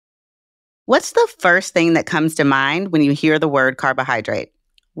What's the first thing that comes to mind when you hear the word carbohydrate?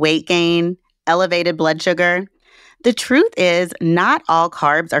 Weight gain, elevated blood sugar? The truth is, not all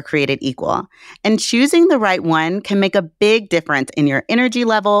carbs are created equal, and choosing the right one can make a big difference in your energy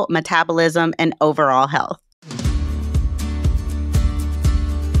level, metabolism, and overall health.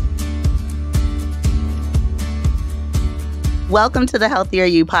 Welcome to the Healthier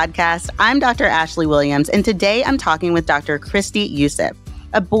You podcast. I'm Dr. Ashlee Williams, and today I'm talking with Dr. Christie Youssef,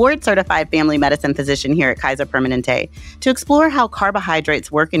 a board-certified family medicine physician here at Kaiser Permanente, to explore how carbohydrates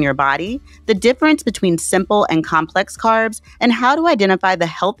work in your body, the difference between simple and complex carbs, and how to identify the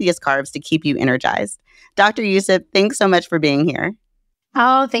healthiest carbs to keep you energized. Dr. Youssef, thanks so much for being here.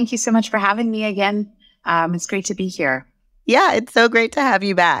 Oh, thank you so much for having me again. It's great to be here. Yeah, it's so great to have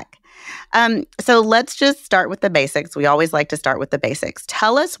you back. So let's just start with the basics. We always like to start with the basics.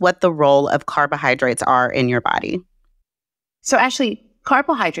 Tell us what the role of carbohydrates are in your body. So Ashlee,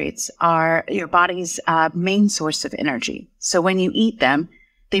 carbohydrates are your body's main source of energy. So when you eat them,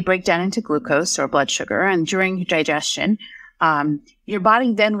 they break down into glucose or blood sugar. And during digestion, your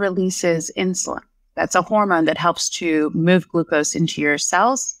body then releases insulin. That's a hormone that helps to move glucose into your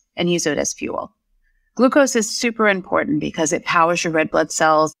cells and use it as fuel. Glucose is super important because it powers your red blood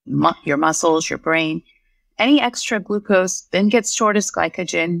cells, your muscles, your brain. Any extra glucose then gets stored as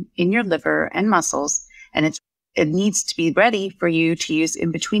glycogen in your liver and muscles, and it needs to be ready for you to use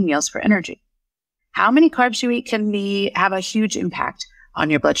in between meals for energy. How many carbs you eat can have a huge impact on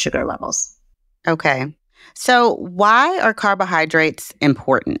your blood sugar levels. Okay. So why are carbohydrates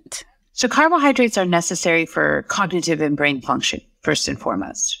important? So carbohydrates are necessary for cognitive and brain function, first and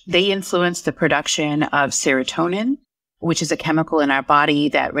foremost. They influence the production of serotonin, which is a chemical in our body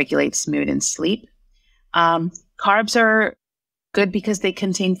that regulates mood and sleep. Carbs are good because they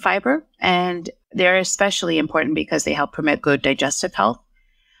contain fiber, and they're especially important because they help promote good digestive health.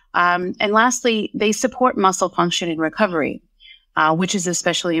 And lastly, they support muscle function and recovery, which is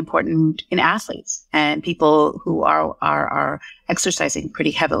especially important in athletes and people who are exercising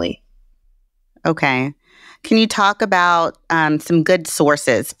pretty heavily. Okay. Can you talk about some good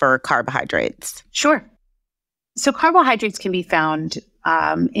sources for carbohydrates? Sure. So carbohydrates can be found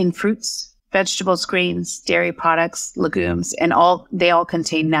in fruits, vegetables, grains, dairy products, legumes, and they all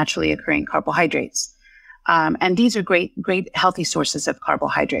contain naturally occurring carbohydrates. And these are great healthy sources of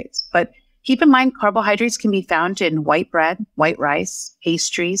carbohydrates. But keep in mind, carbohydrates can be found in white bread, white rice,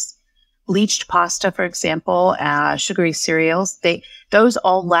 pastries, bleached pasta, for example, sugary cereals. Those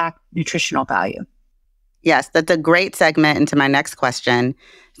all lack nutritional value. Yes, that's a great segment into my next question.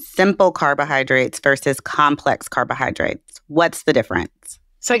 Simple carbohydrates versus complex carbohydrates. What's the difference?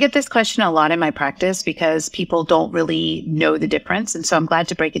 So I get this question a lot in my practice because people don't really know the difference. And so I'm glad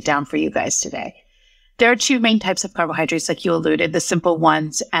to break it down for you guys today. There are two main types of carbohydrates, like you alluded, the simple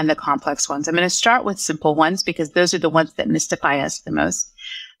ones and the complex ones. I'm going to start with simple ones because those are the ones that mystify us the most.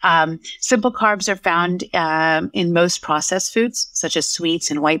 Simple carbs are found in most processed foods, such as sweets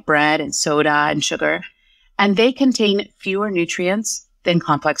and white bread and soda and sugar. And they contain fewer nutrients than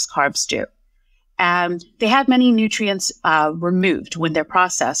complex carbs do. And they have many nutrients removed when they're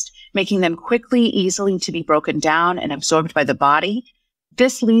processed, making them easily to be broken down and absorbed by the body.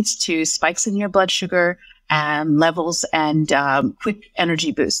 This leads to spikes in your blood sugar levels and quick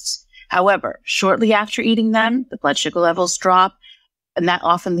energy boosts. However, shortly after eating them, the blood sugar levels drop, and that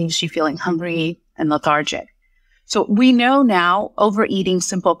often leaves you feeling hungry and lethargic. So we know now overeating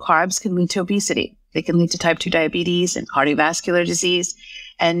simple carbs can lead to obesity. They can lead to type 2 diabetes and cardiovascular disease.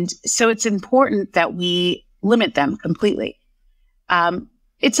 And so it's important that we limit them completely.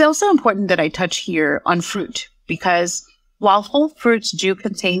 It's also important that I touch here on fruit because while whole fruits do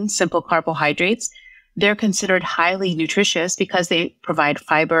contain simple carbohydrates, they're considered highly nutritious because they provide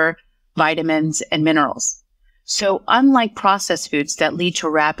fiber, vitamins, and minerals. So unlike processed foods that lead to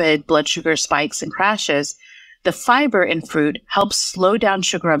rapid blood sugar spikes and crashes, the fiber in fruit helps slow down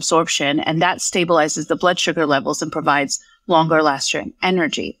sugar absorption, and that stabilizes the blood sugar levels and provides longer lasting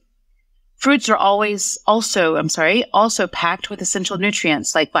energy. Fruits are also packed with essential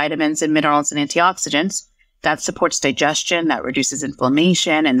nutrients like vitamins and minerals and antioxidants. That supports digestion, that reduces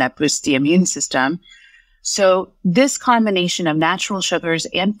inflammation, and that boosts the immune system. So this combination of natural sugars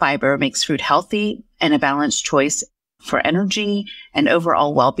and fiber makes fruit healthy and a balanced choice for energy and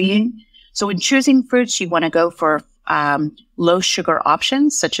overall well-being. So when choosing fruits, you want to go for low sugar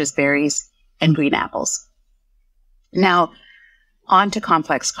options such as berries and green apples. Now, on to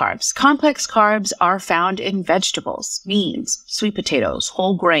complex carbs. Complex carbs are found in vegetables, beans, sweet potatoes,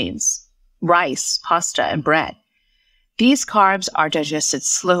 whole grains, rice, pasta, and bread. These carbs are digested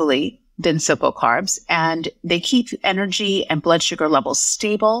slowly, than simple carbs, and they keep energy and blood sugar levels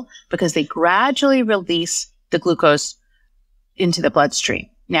stable because they gradually release the glucose into the bloodstream.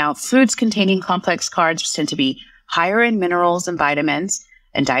 Now, foods containing complex carbs tend to be higher in minerals and vitamins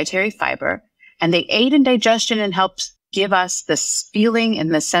and dietary fiber, and they aid in digestion and help give us this feeling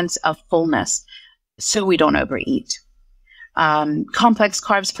and the sense of fullness so we don't overeat. Complex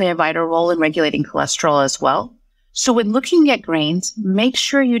carbs play a vital role in regulating cholesterol as well. So when looking at grains, make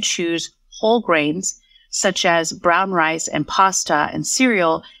sure you choose whole grains such as brown rice and pasta and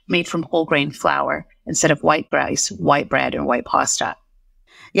cereal made from whole grain flour instead of white rice, white bread, and white pasta.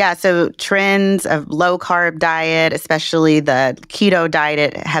 Yeah, so trends of low carb diet, especially the keto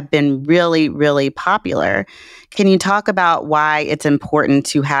diet, have been really, really popular. Can you talk about why it's important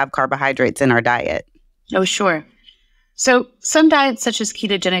to have carbohydrates in our diet? Oh, sure. So some diets, such as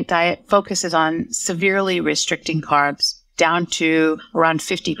ketogenic diet, focuses on severely restricting carbs down to around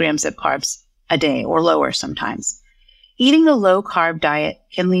 50 grams of carbs a day or lower sometimes. Eating a low carb diet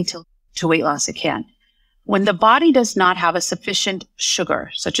can lead to weight loss. It can. When the body does not have a sufficient sugar,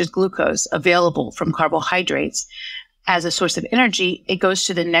 such as glucose, available from carbohydrates as a source of energy, it goes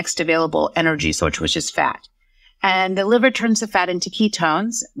to the next available energy source, which is fat. And the liver turns the fat into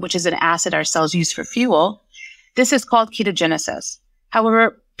ketones, which is an acid our cells use for fuel. This is called ketogenesis.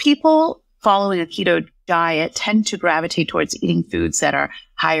 However, people following a keto diet tend to gravitate towards eating foods that are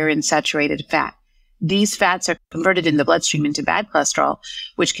higher in saturated fat. These fats are converted in the bloodstream into bad cholesterol,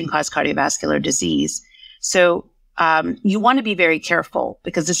 which can cause cardiovascular disease. So you want to be very careful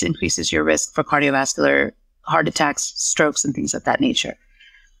because this increases your risk for cardiovascular heart attacks, strokes, and things of that nature.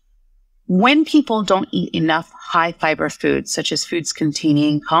 When people don't eat enough high fiber foods, such as foods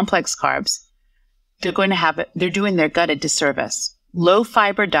containing complex carbs, they're doing their gut a disservice. Low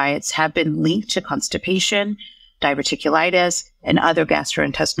fiber diets have been linked to constipation, diverticulitis, and other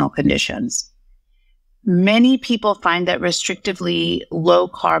gastrointestinal conditions. Many people find that restrictively low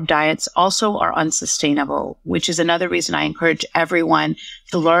carb diets also are unsustainable, which is another reason I encourage everyone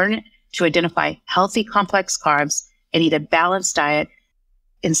to learn to identify healthy complex carbs and eat a balanced diet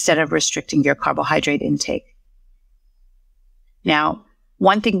instead of restricting your carbohydrate intake. Now,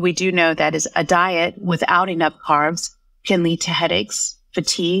 one thing we do know that is a diet without enough carbs can lead to headaches,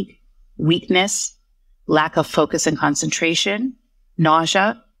 fatigue, weakness, lack of focus and concentration,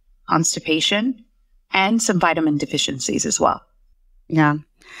 nausea, constipation, and some vitamin deficiencies as well. Yeah.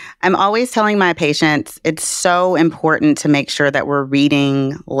 I'm always telling my patients it's so important to make sure that we're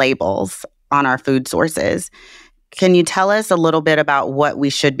reading labels on our food sources. Can you tell us a little bit about what we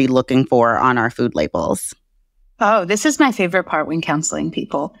should be looking for on our food labels? Oh, this is my favorite part when counseling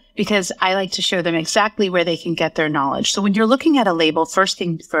people because I like to show them exactly where they can get their knowledge. So when you're looking at a label, first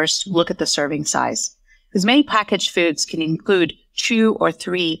thing first, look at the serving size. Because many packaged foods can include 2 or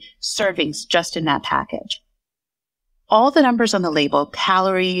 3 servings just in that package. All the numbers on the label,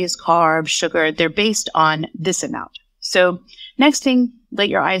 calories, carbs, sugar, they're based on this amount. So next thing, let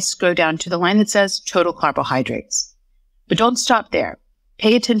your eyes go down to the line that says total carbohydrates. But don't stop there.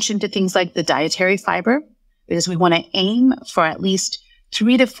 Pay attention to things like the dietary fiber, because we want to aim for at least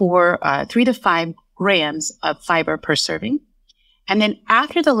 3 to 5 grams of fiber per serving. And then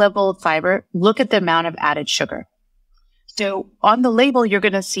after the level of fiber, look at the amount of added sugar. So on the label, you're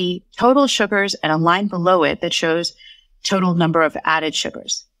going to see total sugars and a line below it that shows total number of added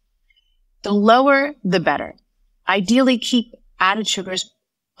sugars. The lower, the better. Ideally, keep added sugars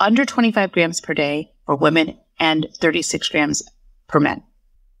under 25 grams per day for women and 36 grams per men.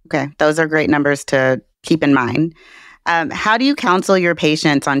 Okay, those are great numbers to keep in mind. How do you counsel your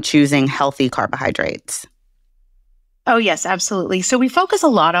patients on choosing healthy carbohydrates? Oh, yes, absolutely. So we focus a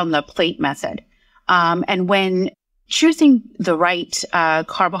lot on the plate method. And when choosing the right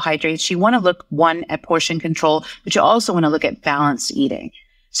carbohydrates, you want to look, one, at portion control, but you also want to look at balanced eating.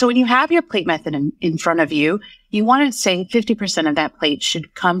 So when you have your plate method in front of you, you want to say 50% of that plate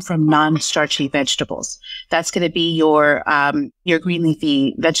should come from non-starchy vegetables. That's going to be your green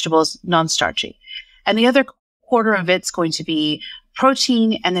leafy vegetables, non-starchy. And the other quarter of it's going to be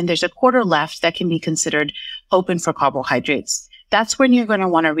protein, and then there's a quarter left that can be considered open for carbohydrates. That's when you're going to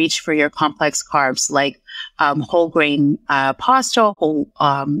want to reach for your complex carbs like whole grain pasta, whole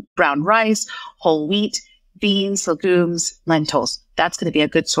brown rice, whole wheat, beans, legumes, lentils. That's going to be a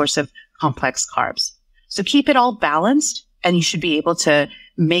good source of complex carbs. So keep it all balanced, and you should be able to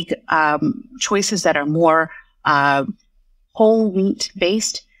make choices that are more whole wheat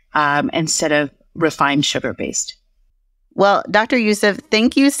based instead of refined sugar based. Well, Dr. Youssef,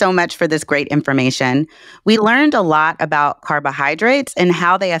 thank you so much for this great information. We learned a lot about carbohydrates and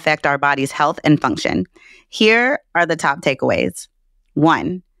how they affect our body's health and function. Here are the top takeaways.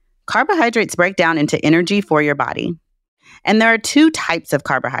 1, Carbohydrates break down into energy for your body. And there are two types of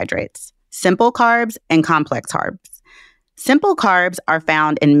carbohydrates, simple carbs and complex carbs. Simple carbs are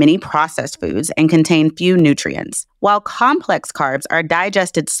found in many processed foods and contain few nutrients, while complex carbs are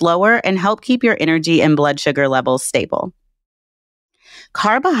digested slower and help keep your energy and blood sugar levels stable.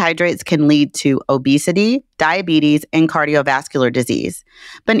 Carbohydrates can lead to obesity, diabetes, and cardiovascular disease.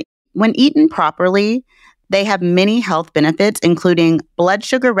 But when eaten properly, they have many health benefits, including blood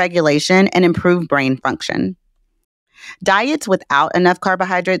sugar regulation and improved brain function. Diets without enough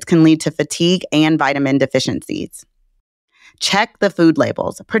carbohydrates can lead to fatigue and vitamin deficiencies. Check the food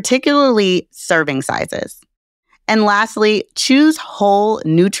labels, particularly serving sizes. And lastly, choose whole,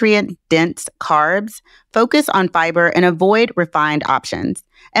 nutrient-dense carbs, focus on fiber, and avoid refined options.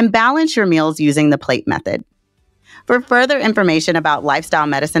 And balance your meals using the plate method. For further information about lifestyle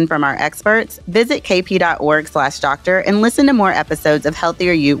medicine from our experts, visit kp.org/doctor and listen to more episodes of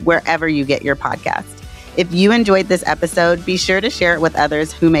Healthier You wherever you get your podcast. If you enjoyed this episode, be sure to share it with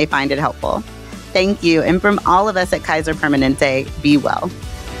others who may find it helpful. Thank you. And from all of us at Kaiser Permanente, be well.